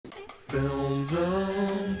Film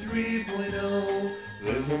Zone 3.0.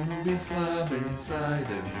 There's a movie slob inside of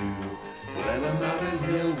you. Let him out and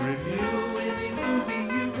he'll review any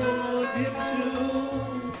movie you want him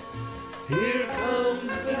to. Here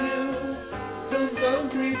comes the new Film Zone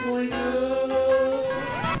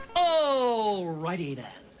 3.0. Alrighty then.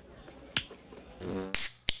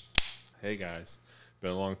 Hey guys,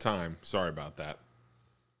 been a long time. Sorry about that.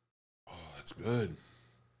 Oh, that's good.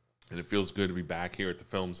 And it feels good to be back here at the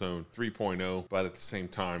Film Zone 3.0, but at the same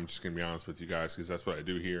time, I'm just going to be honest with you guys, because that's what I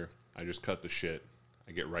do here. I just cut the shit.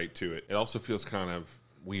 I get right to it. It also feels kind of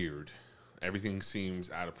weird. Everything seems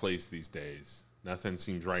out of place these days. Nothing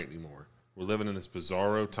seems right anymore. We're living in this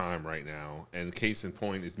bizarro time right now, and case in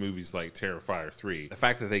point is movies like Terrifier 3. The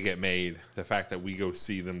fact that they get made, the fact that we go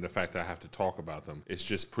see them, the fact that I have to talk about them, it's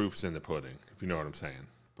just proofs in the pudding, if you know what I'm saying.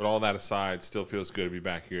 But all that aside, still feels good to be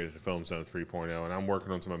back here at the Film Zone 3.0, and I'm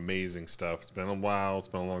working on some amazing stuff. It's been a while, it's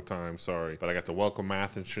been a long time, sorry. But I got the Welcome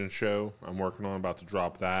Mathewson show I'm working on, about to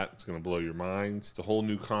drop that. It's going to blow your minds. It's a whole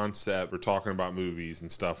new concept. We're talking about movies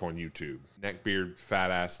and stuff on YouTube. Neckbeard,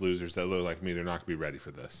 fat-ass losers that look like me, they're not going to be ready for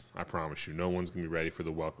this. I promise you, no one's going to be ready for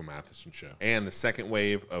the Welcome Mathewson show. And the second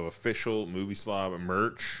wave of official Movie Slob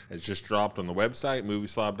merch has just dropped on the website,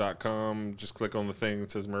 movieslob.com. Just click on the thing that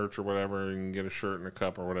says merch or whatever, and you can get a shirt and a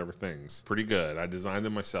cup or whatever things. Pretty good. I designed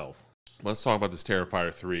them myself. Let's talk about this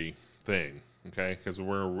Terrifier 3 thing, okay? Because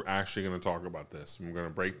we're actually going to talk about this. I'm going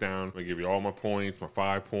to break down, I'm going to give you all my points, my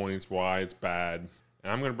 5 points, why it's bad.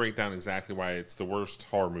 And I'm going to break down exactly why it's the worst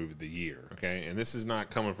horror movie of the year, okay? And this is not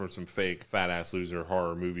coming from some fake fat-ass loser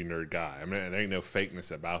horror movie nerd guy. I mean, there ain't no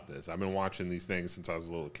fakeness about this. I've been watching these things since I was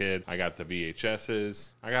a little kid. I got the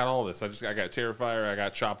VHSs. I got all this. I got Terrifier. I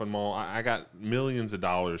got Chopping Mall. I got millions of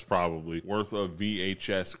dollars probably worth of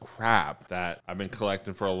VHS crap that I've been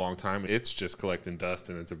collecting for a long time. It's just collecting dust,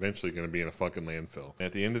 and it's eventually going to be in a fucking landfill. And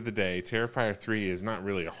at the end of the day, Terrifier 3 is not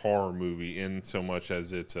really a horror movie in so much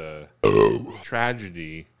as it's a tragedy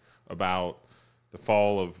about the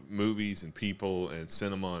fall of movies and people and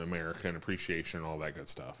cinema in America and appreciation and all that good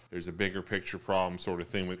stuff. There's a bigger picture problem sort of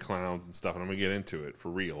thing with clowns and stuff, and I'm going to get into it for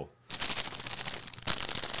real.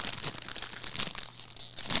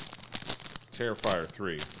 Terrifier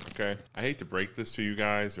 3, okay? I hate to break this to you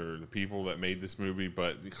guys or the people that made this movie,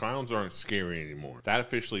 but the clowns aren't scary anymore. That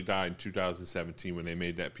officially died in 2017 when they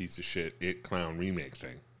made that piece of shit It Clown remake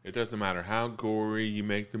thing. It doesn't matter how gory you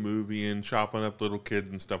make the movie and chopping up little kids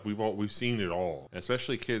and stuff. We've seen it all.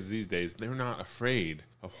 Especially kids these days, they're not afraid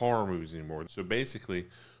of horror movies anymore. So basically,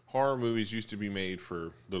 horror movies used to be made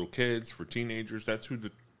for little kids, for teenagers. That's who the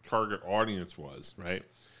target audience was, right?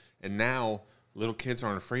 And now, little kids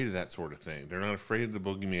aren't afraid of that sort of thing. They're not afraid of the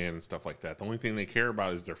boogeyman and stuff like that. The only thing they care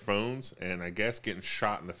about is their phones and, I guess, getting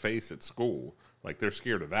shot in the face at school. Like, they're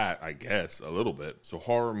scared of that, I guess, a little bit. So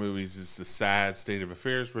horror movies is the sad state of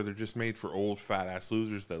affairs where they're just made for old fat-ass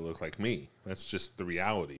losers that look like me. That's just the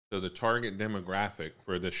reality. So the target demographic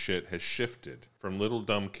for this shit has shifted from little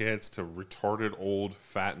dumb kids to retarded old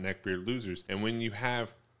fat neckbeard losers. And when you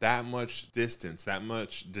have that much distance, that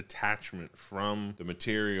much detachment from the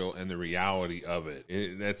material and the reality of it,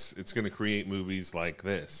 it's going to create movies like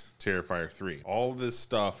this, Terrifier 3. All this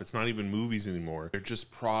stuff, it's not even movies anymore. They're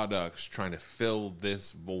just products trying to fill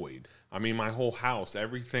this void. I mean, my whole house,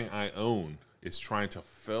 everything I own is trying to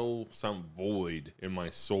fill some void in my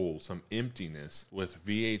soul, some emptiness with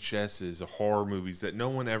VHSs of horror movies that no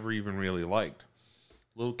one ever even really liked.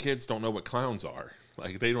 Little kids don't know what clowns are.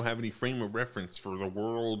 Like, they don't have any frame of reference for the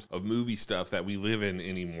world of movie stuff that we live in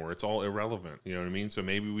anymore. It's all irrelevant. You know what I mean? So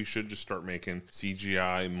maybe we should just start making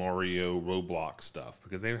CGI, Mario, Roblox stuff,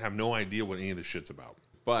 because they have no idea what any of this shit's about.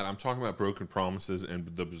 But I'm talking about broken promises and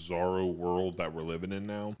the bizarro world that we're living in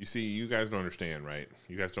now. You see, you guys don't understand, right?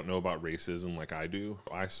 You guys don't know about racism like I do.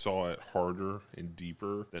 I saw it harder and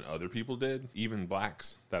deeper than other people did. Even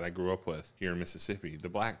blacks that I grew up with here in Mississippi. The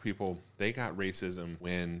black people, they got racism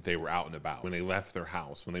when they were out and about, when they left their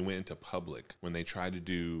house, when they went into public, when they tried to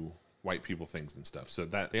do white people things and stuff. So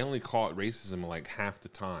that they only caught racism like half the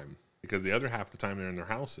time, because the other half the time they're in their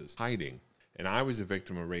houses hiding. And I was a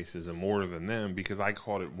victim of racism more than them because I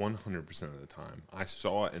caught it 100% of the time. I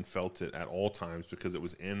saw it and felt it at all times because it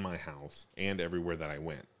was in my house and everywhere that I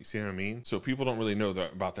went. You see what I mean? So people don't really know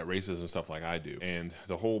about that racism stuff like I do. And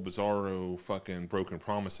the whole bizarro fucking broken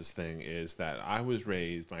promises thing is that I was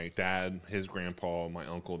raised, my dad, his grandpa, my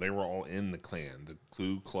uncle, they were all in the Klan, the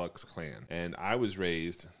Ku Klux Klan. And I was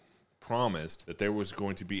raised promised that there was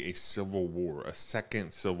going to be a civil war, a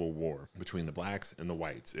second civil war between the blacks and the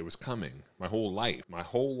whites. It was coming. My whole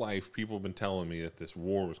life, people have been telling me that this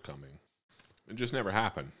war was coming. It just never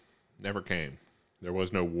happened. Never came. There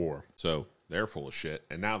was no war. So they're full of shit.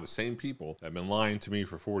 And now the same people that have been lying to me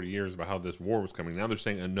for 40 years about how this war was coming, now they're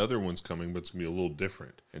saying another one's coming, but it's going to be a little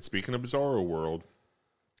different. And speaking of Bizarro World,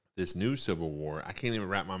 this new Civil War, I can't even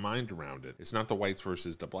wrap my mind around it. It's not the whites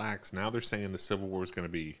versus the blacks. Now they're saying the Civil War is going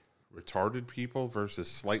to be retarded people versus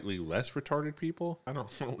slightly less retarded people. I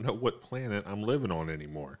don't know what planet I'm living on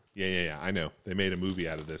anymore. Yeah, I know. They made a movie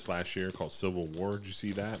out of this last year called Civil War. Did you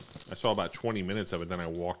see that? I saw about 20 minutes of it, then I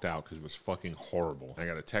walked out because it was fucking horrible. I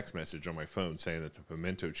got a text message on my phone saying that the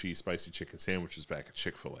pimento cheese spicy chicken sandwich is back at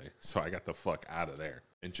Chick-fil-A. So I got the fuck out of there.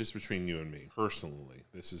 And just between you and me, personally,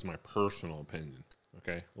 this is my personal opinion.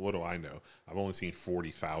 Okay, what do I know? I've only seen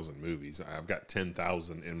 40,000 movies. I've got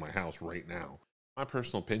 10,000 in my house right now. My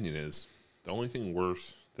personal opinion is the only thing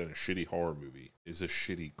worse than a shitty horror movie is a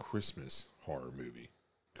shitty Christmas horror movie.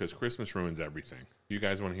 Because Christmas ruins everything. You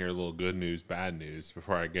guys want to hear a little good news, bad news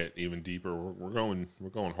before I get even deeper? We're going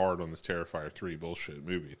hard on this Terrifier 3 bullshit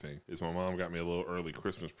movie thing. Is my mom got me a little early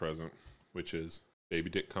Christmas present, which is baby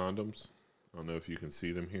dick condoms. I don't know if you can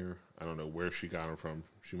see them here. I don't know where she got them from.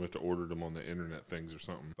 She must have ordered them on the internet things or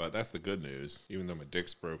something. But that's the good news. Even though my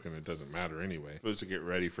dick's broken, it doesn't matter anyway. I'm supposed to get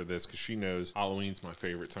ready for this because she knows Halloween's my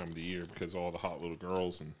favorite time of the year because of all the hot little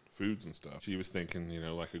girls and foods and stuff. She was thinking, you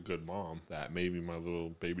know, like a good mom, that maybe my little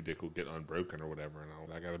baby dick will get unbroken or whatever.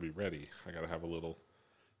 And I got to be ready. I got to have a little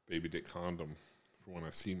baby dick condom for when I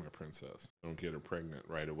see my princess. Don't get her pregnant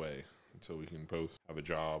right away until we can both have a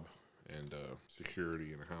job and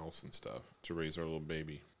security in a house and stuff to raise our little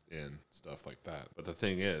baby and stuff like that. But the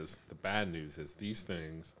thing is, the bad news is these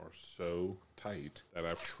things are so tight that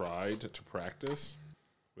I've tried to practice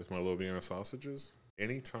with my little Vienna sausages.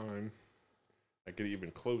 Anytime I get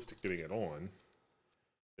even close to getting it on,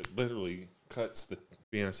 it literally cuts the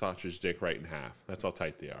Vienna sausage dick right in half. That's how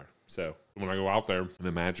tight they are. So when I go out there and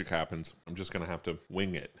the magic happens, I'm just going to have to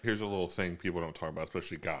wing it. Here's a little thing people don't talk about,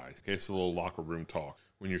 especially guys. It's a little locker room talk.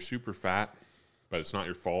 When you're super fat, but it's not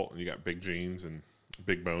your fault, and you got big genes and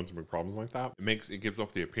big bones and big problems like that, it gives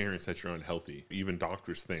off the appearance that you're unhealthy. Even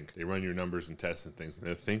doctors think, they run your numbers and tests and things, and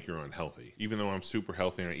they think you're unhealthy. Even though I'm super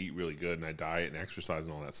healthy and I eat really good and I diet and exercise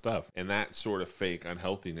and all that stuff. And that sort of fake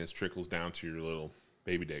unhealthiness trickles down to your little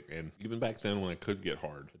baby dick. And even back then when I could get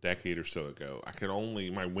hard, a decade or so ago,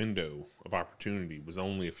 my window of opportunity was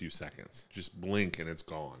only a few seconds. Just blink and it's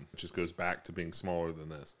gone. It just goes back to being smaller than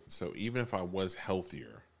this. So even if I was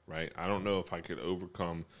healthier, right, I don't know if I could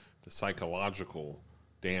overcome the psychological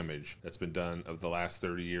damage that's been done of the last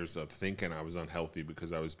 30 years of thinking I was unhealthy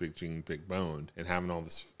because I was big gene, big boned, and having all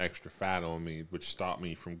this extra fat on me, which stopped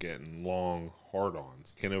me from getting long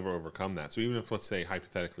hard-ons. Can't overcome that. So even if, let's say,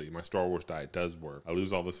 hypothetically, my Star Wars diet does work, I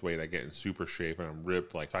lose all this weight, I get in super shape, and I'm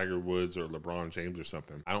ripped like Tiger Woods or LeBron James or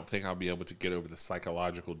something, I don't think I'll be able to get over the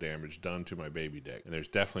psychological damage done to my baby dick. And there's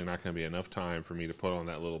definitely not going to be enough time for me to put on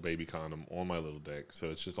that little baby condom on my little dick,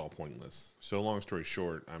 so it's just all pointless. So long story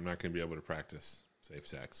short, I'm not going to be able to practice safe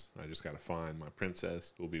sex. I just got to find my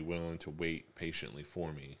princess who will be willing to wait patiently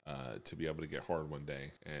for me to be able to get hard one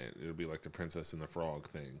day. And it'll be like the Princess and the Frog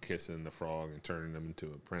thing, kissing the frog and turning him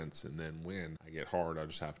into a prince. And then when I get hard, I'll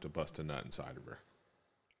just have to bust a nut inside of her.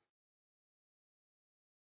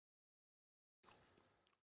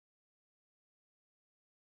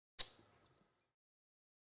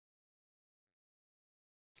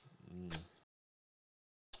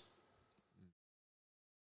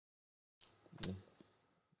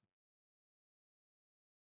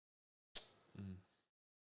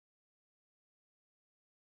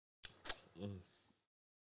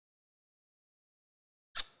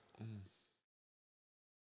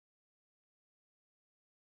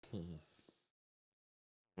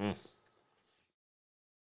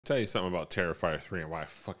 Tell you something about Terrifier 3 and why I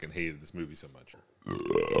fucking hated this movie so much.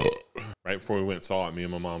 Right before we went and saw it, me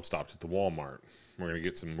and my mom stopped at the Walmart. We're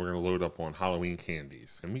gonna load up on Halloween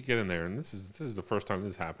candies. And we get in there, and this is the first time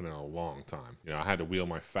this has happened in a long time. You know, I had to wheel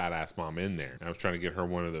my fat ass mom in there. I was trying to get her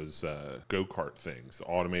one of those go-kart things,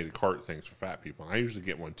 automated cart things for fat people. And I usually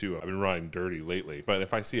get one too. I've been riding dirty lately. But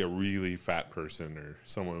if I see a really fat person or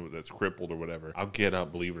someone that's crippled or whatever, I'll get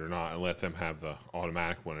up, believe it or not, and let them have the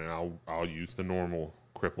automatic one, and I'll use the normal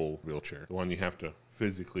cripple wheelchair, the one you have to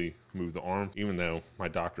physically move the arm, even though my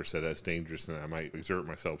doctor said that's dangerous and I might exert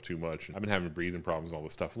myself too much. I've been having breathing problems and all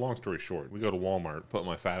this stuff. Long story short, we go to Walmart, put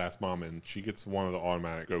my fat ass mom in. She gets one of the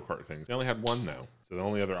automatic go-kart things. They only had one though, so the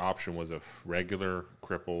only other option was a regular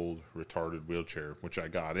crippled retarded wheelchair, which I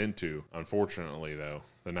got into. Unfortunately though,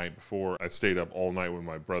 the night before I stayed up all night with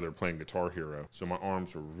my brother playing Guitar Hero, so my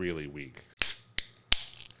arms were really weak.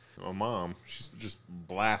 my mom, she's just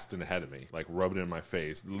blasting ahead of me, like rubbing it in my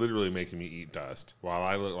face, literally making me eat dust, while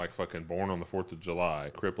I look like fucking born on the 4th of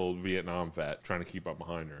July, crippled Vietnam vet, trying to keep up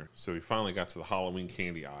behind her. So we finally got to the Halloween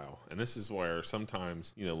candy aisle. And this is where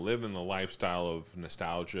sometimes, you know, living the lifestyle of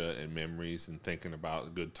nostalgia and memories and thinking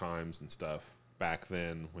about good times and stuff back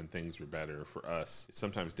then when things were better for us, it's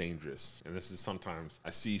sometimes dangerous. And this is sometimes I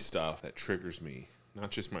see stuff that triggers me. Not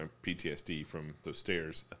just my PTSD from those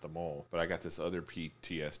stairs at the mall, but I got this other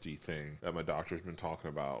PTSD thing that my doctor's been talking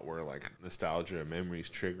about where like nostalgia and memories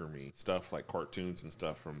trigger me. Stuff like cartoons and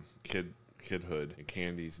stuff from kidhood and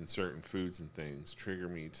candies and certain foods and things trigger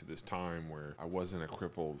me to this time where I wasn't a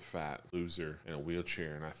crippled fat loser in a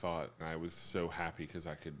wheelchair, and I was so happy because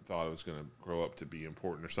thought I was going to grow up to be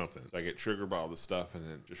important or something. So I get triggered by all this stuff, and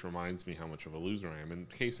it just reminds me how much of a loser I am. And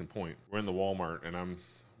case in point, we're in the Walmart and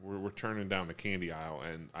we're turning down the candy aisle,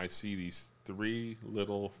 and I see these 3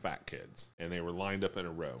 little fat kids, and they were lined up in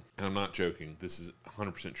a row. And I'm not joking. This is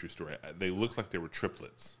 100% true story. They looked like they were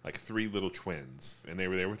triplets, like 3 little twins. And they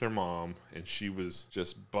were there with their mom, and she was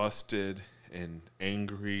just busted and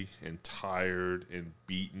angry and tired and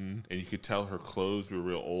beaten. And you could tell her clothes were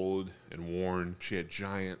real old and worn. She had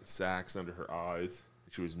giant sacks under her eyes.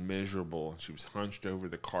 She was miserable. She was hunched over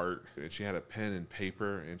the cart, and she had a pen and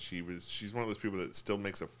paper, and she's one of those people that still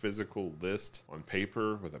makes a physical list on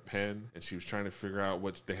paper with a pen, and she was trying to figure out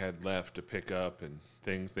what they had left to pick up and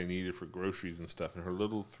things they needed for groceries and stuff. And her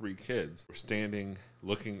little 3 kids were standing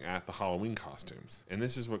looking at the Halloween costumes. And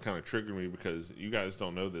this is what kind of triggered me, because you guys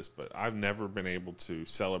don't know this, but I've never been able to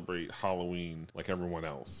celebrate Halloween like everyone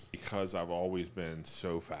else because I've always been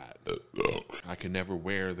so fat. I could never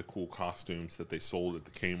wear the cool costumes that they sold at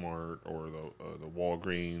the Kmart or the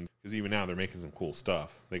Walgreens. Because even now they're making some cool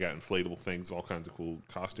stuff. They got inflatable things, all kinds of cool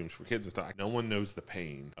costumes for kids and stuff. No one knows the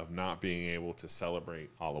pain of not being able to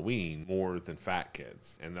celebrate Halloween more than fat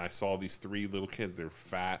kids. And I saw these 3 little kids. They're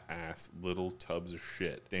fat ass little tubs of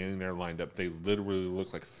shit standing there lined up. They literally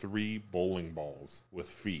look like 3 bowling balls with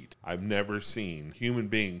feet. I've never seen human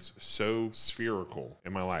beings so spherical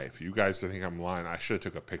in my life. You guys think I'm lying. I should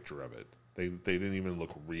have took a picture of it. They didn't even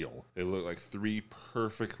look real. They look like 3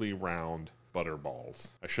 perfectly round butter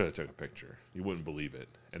balls. I should have took a picture. You wouldn't believe it.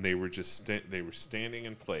 And they were just they were standing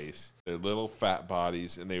in place, their little fat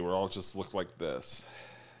bodies, and they were all just looked like this.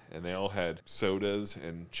 And they all had sodas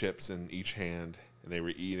and chips in each hand, and they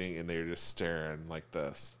were eating, and they were just staring like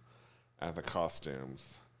this at the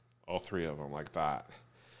costumes. All 3 of them like that.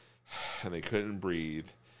 And they couldn't breathe.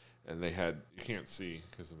 And they had, you can't see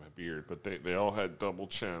because of my beard, but they all had double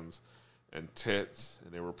chins and tits,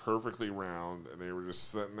 and they were perfectly round, and they were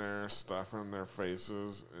just sitting there stuffing their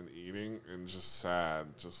faces and eating and just sad,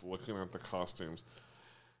 just looking at the costumes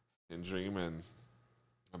and dreaming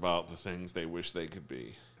about the things they wish they could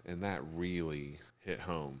be. And that really hit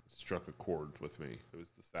home, struck a chord with me. It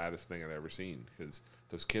was the saddest thing I'd ever seen, because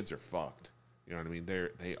those kids are fucked. You know what I mean?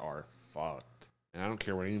 They are fucked. And I don't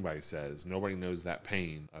care what anybody says. Nobody knows that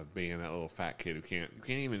pain of being that little fat kid who can't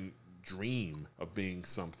even dream of being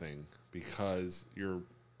something, because you're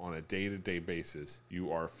on a day-to-day basis,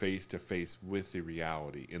 you are face-to-face with the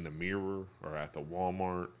reality in the mirror or at the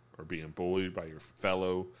Walmart or being bullied by your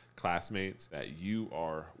fellow classmates that you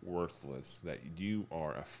are worthless, that you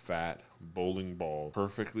are a fat bowling ball,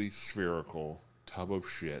 perfectly spherical tub of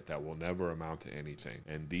shit that will never amount to anything.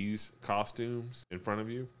 And these costumes in front of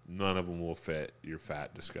you, none of them will fit your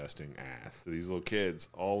fat, disgusting ass. So these little kids,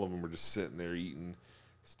 all of them were just sitting there eating,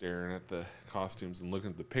 staring at the costumes and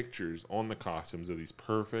looking at the pictures on the costumes of these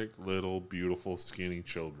perfect little beautiful skinny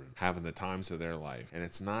children having the times of their life. And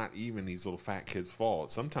it's not even these little fat kids'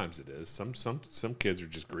 fault. Sometimes it is. Some kids are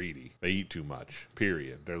just greedy. They eat too much,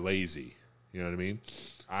 period. They're lazy. You know what I mean?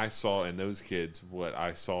 I saw in those kids what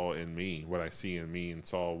I saw in me, what I see in me, and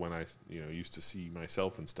saw when I used to see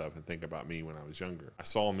myself and stuff and think about me when I was younger. I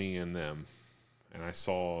saw me in them, and I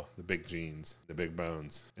saw the big genes, the big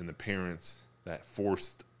bones, and the parents that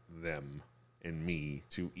forced them and me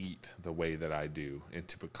to eat the way that I do and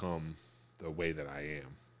to become the way that I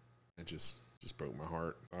am. It just broke my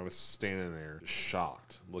heart. I was standing there just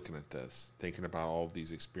shocked looking at this, thinking about all of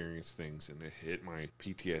these experienced things, and it hit my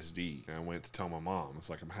PTSD. And I went to tell my mom.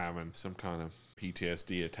 It's like I'm having some kind of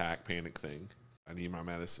PTSD attack, panic thing. I need my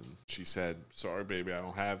medicine. She said, "Sorry, baby, I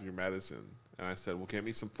don't have your medicine." And I said, "Well, get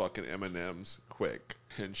me some fucking M&Ms quick."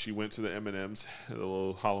 And she went to the M&Ms, the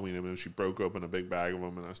little Halloween M&Ms. She broke open a big bag of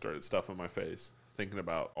them, and I started stuffing my face, thinking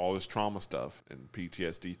about all this trauma stuff and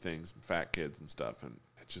PTSD things and fat kids and stuff. And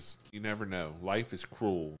it's just, you never know. Life is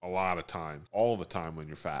cruel a lot of times, all the time when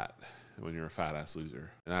you're fat, when you're a fat-ass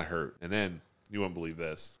loser. And that hurt. And then, you won't believe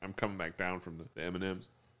this, I'm coming back down from the M&Ms,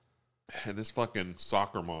 And this fucking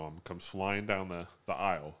soccer mom comes flying down the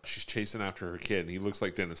aisle. She's chasing after her kid, and he looks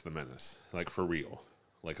like Dennis the Menace, like for real.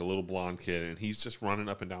 Like a little blonde kid, and he's just running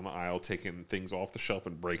up and down the aisle, taking things off the shelf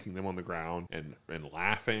and breaking them on the ground and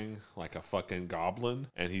laughing like a fucking goblin.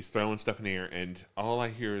 And he's throwing stuff in the air, and all I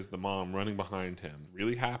hear is the mom running behind him.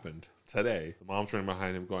 Really happened today. The mom's running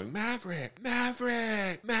behind him going, "Maverick,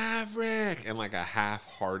 Maverick, Maverick," and like a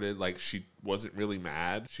half-hearted, like she wasn't really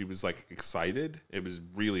mad. She was like excited. It was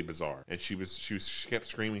really bizarre. And she kept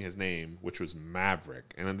screaming his name, which was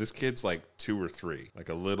Maverick. And then this kid's like 2 or 3, like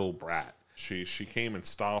a little brat. She came and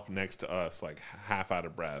stopped next to us, like half out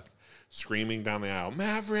of breath, screaming down the aisle,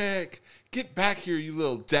 "Maverick, get back here, you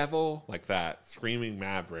little devil," like that, screaming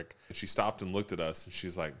Maverick. And she stopped and looked at us, and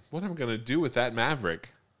she's like, "What am I gonna do with that Maverick?"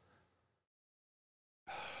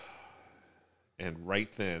 And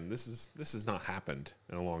right then, this has not happened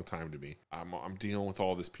in a long time to me. I'm dealing with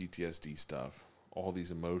all this PTSD stuff, all these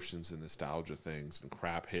emotions and nostalgia things, and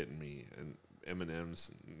crap hitting me, and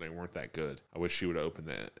M&Ms, they weren't that good. I wish she would have opened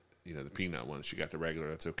that. The peanut one. She got the regular,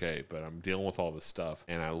 that's okay. But I'm dealing with all this stuff.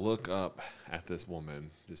 And I look up at this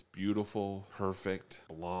woman, this beautiful, perfect,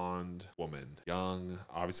 blonde woman. Young,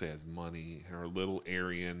 obviously has money. Her little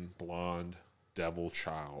Aryan, blonde, devil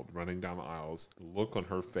child running down the aisles. The look on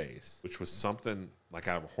her face, which was something like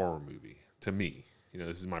out of a horror movie to me.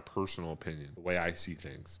 This is my personal opinion, the way I see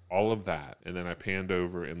things. All of that. And then I panned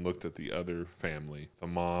over and looked at the other family. The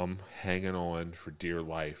mom hanging on for dear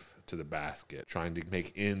life to the basket, trying to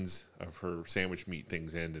make ends of her sandwich meat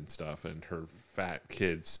things end and stuff. And her fat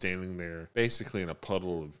kid standing there basically in a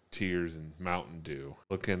puddle of tears and Mountain Dew,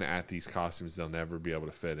 looking at these costumes they'll never be able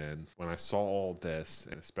to fit in. When I saw all this,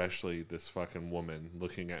 and especially this fucking woman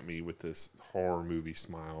looking at me with this horror movie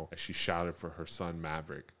smile as she shouted for her son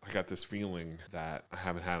Maverick, I got this feeling that I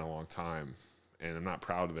haven't had in a long time, and I'm not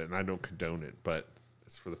proud of it, and I don't condone it, but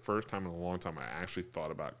it's for the first time in a long time I actually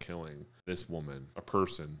thought about killing this woman, a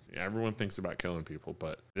person. Everyone thinks about killing people,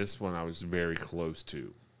 but this one I was very close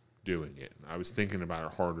to doing it. I was thinking about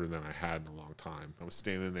it harder than I had in a long time. I was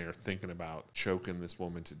standing there thinking about choking this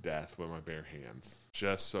woman to death with my bare hands,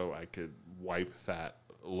 just so I could wipe that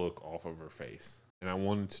look off of her face. And I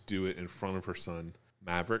wanted to do it in front of her son,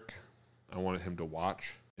 Maverick. I wanted him to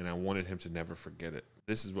watch, and I wanted him to never forget it.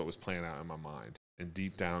 This is what was playing out in my mind. And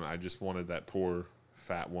deep down, I just wanted that poor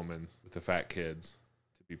fat woman with the fat kids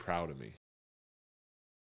to be proud of me.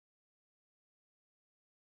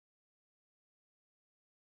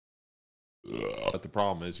 But the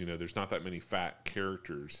problem is, there's not that many fat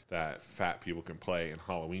characters that fat people can play in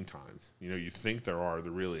Halloween times. You think there are,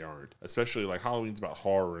 there really aren't. Especially like Halloween's about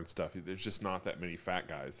horror and stuff. There's just not that many fat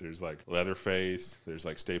guys. There's like Leatherface, there's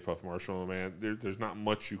like Stay Puft Marshmallow Man. There's not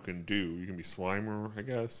much you can do. You can be Slimer, I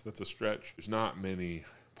guess. That's a stretch. There's not many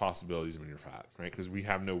possibilities when you're fat, right? Because we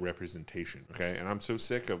have no representation, okay? And I'm so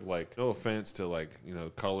sick of, like, no offense to, like,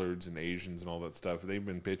 coloreds and Asians and all that stuff. They've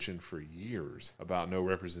been bitching for years about no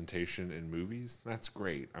representation in movies. That's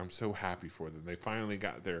great. I'm so happy for them. They finally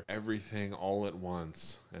got their everything all at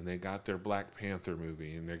once, and they got their Black Panther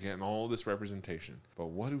movie, and they're getting all this representation. But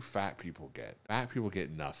what do fat people get? Fat people get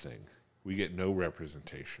nothing. We get no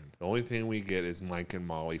representation. The only thing we get is Mike and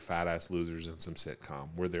Molly, fat-ass losers in some sitcom,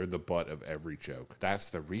 where they're the butt of every joke. That's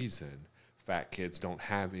the reason fat kids don't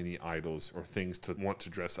have any idols or things to want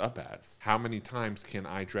to dress up as. How many times can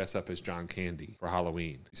I dress up as John Candy for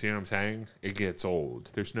Halloween? You see what I'm saying? It gets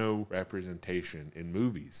old. There's no representation in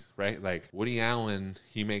movies, right? Like Woody Allen,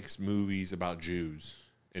 he makes movies about Jews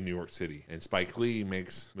in New York City, and Spike Lee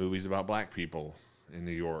makes movies about black people in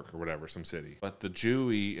New York or whatever, some city. But the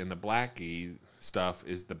Jewy and the Blackie stuff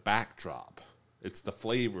is the backdrop. It's the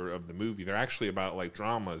flavor of the movie. They're actually about like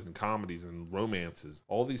dramas and comedies and romances.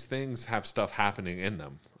 All these things have stuff happening in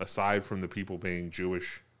them, aside from the people being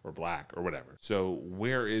Jewish or black or whatever. So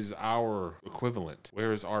where is our equivalent?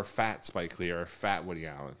 Where is our fat Spike Lee or fat Woody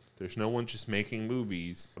Allen? There's no one just making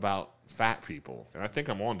movies about fat people. And I think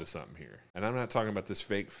I'm onto something here. And I'm not talking about this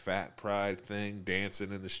fake fat pride thing,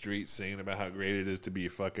 dancing in the streets, saying about how great it is to be a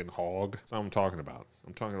fucking hog. That's not what I'm talking about.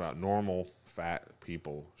 I'm talking about normal fat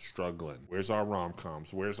people struggling. Where's our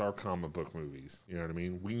rom-coms? Where's our comic book movies? You know what I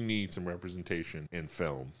mean? We need some representation in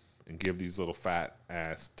film. And give these little fat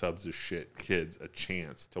ass tubs of shit kids a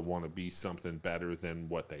chance to want to be something better than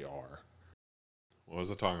what they are. What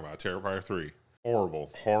was I talking about? Terrifier 3.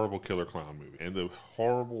 Horrible, horrible killer clown movie. And the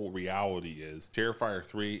horrible reality is Terrifier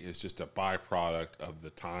 3 is just a byproduct of the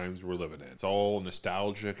times we're living in. It's all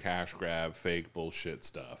nostalgia, cash grab, fake bullshit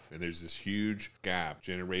stuff. And there's this huge gap,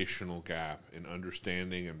 generational gap in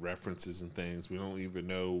understanding and references and things. We don't even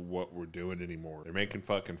know what we're doing anymore. They're making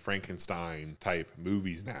fucking Frankenstein type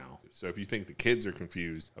movies now. So if you think the kids are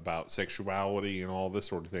confused about sexuality and all this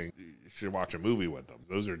sort of thing, you should watch a movie with them.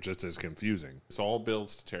 Those are just as confusing. This all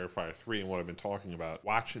builds to Terrifier 3 and what I've been talking about.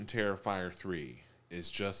 Watching Terrifier 3 is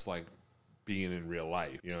just like being in real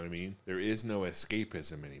life. You know what I mean? There is no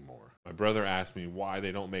escapism anymore. My brother asked me why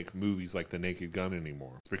they don't make movies like The Naked Gun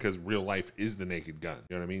anymore. It's because real life is The Naked Gun.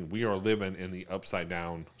 You know what I mean? We are living in the upside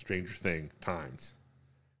down Stranger Thing times.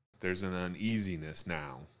 There's an uneasiness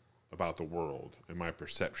now about the world and my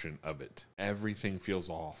perception of it. Everything feels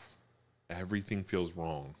off. Everything feels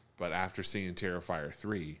wrong. But after seeing Terrifier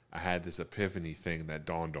 3, I had this epiphany thing that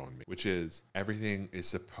dawned on me, which is everything is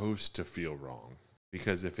supposed to feel wrong.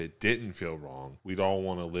 Because if it didn't feel wrong, we'd all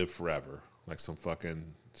want to live forever, like some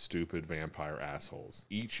fucking stupid vampire assholes.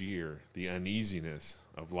 Each year, the uneasiness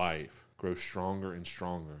of life grows stronger and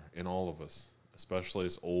stronger in all of us, especially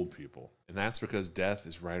as old people. And that's because death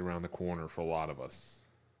is right around the corner for a lot of us.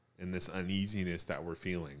 And this uneasiness that we're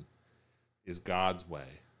feeling is God's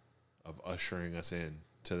way of ushering us in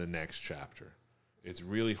to the next chapter. It's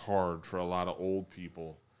really hard for a lot of old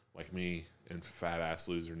people like me and fat ass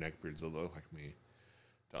loser neckbeards that look like me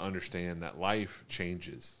to understand that life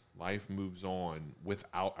changes. Life moves on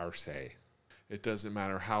without our say. It doesn't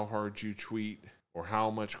matter how hard you tweet or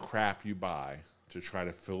how much crap you buy to try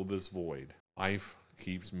to fill this void. Life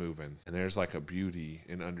keeps moving, and there's like a beauty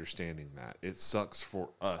in understanding that. It sucks for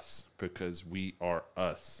us because we are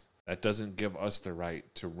us. That doesn't give us the right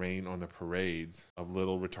to rain on the parades of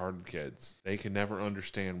little retarded kids. They can never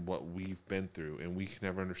understand what we've been through, and we can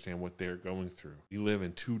never understand what they're going through. We live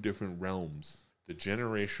in two different realms. The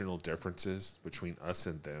generational differences between us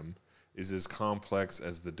and them is as complex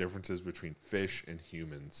as the differences between fish and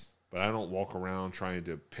humans. But I don't walk around trying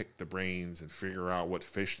to pick the brains and figure out what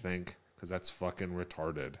fish think, because that's fucking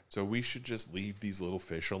retarded. So we should just leave these little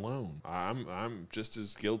fish alone. I'm just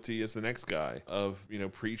as guilty as the next guy of,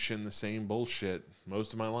 preaching the same bullshit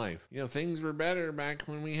most of my life. Things were better back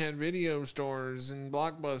when we had video stores and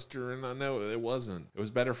Blockbuster, and I know it wasn't. It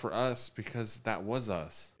was better for us because that was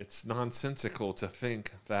us. It's nonsensical to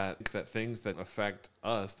think that things that affect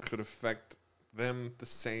us could affect them the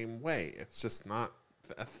same way. It's just not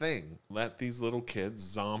a thing. Let these little kids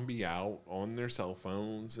zombie out on their cell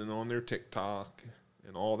phones and on their TikTok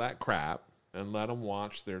and all that crap, and let them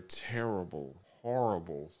watch their terrible,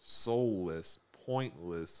 horrible, soulless,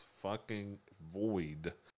 pointless fucking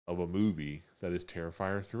void of a movie that is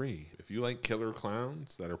Terrifier 3. If you like killer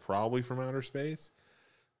clowns that are probably from outer space,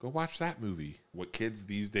 go watch that movie. What kids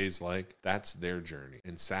these days like, that's their journey.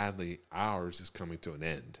 And sadly, ours is coming to an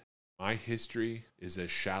end. My history is as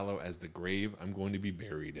shallow as the grave I'm going to be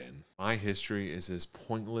buried in. My history is as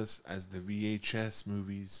pointless as the VHS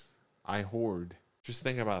movies I hoard. Just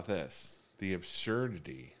think about this. The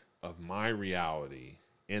absurdity of my reality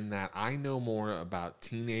in that I know more about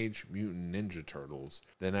Teenage Mutant Ninja Turtles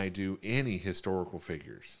than I do any historical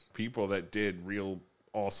figures. People that did real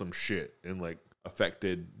awesome shit and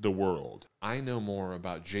affected the world. I know more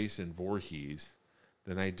about Jason Voorhees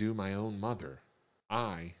than I do my own mother.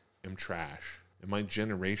 I am trash, and my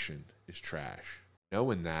generation is trash.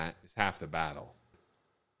 Knowing that is half the battle.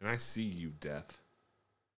 And I see you, death.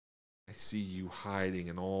 I see you hiding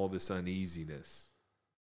in all this uneasiness.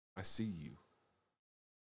 I see you.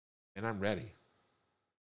 And I'm ready.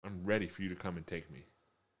 I'm ready for you to come and take me.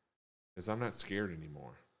 Because I'm not scared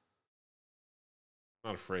anymore.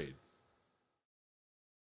 I'm not afraid.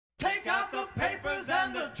 Take out the papers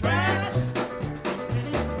and the trash.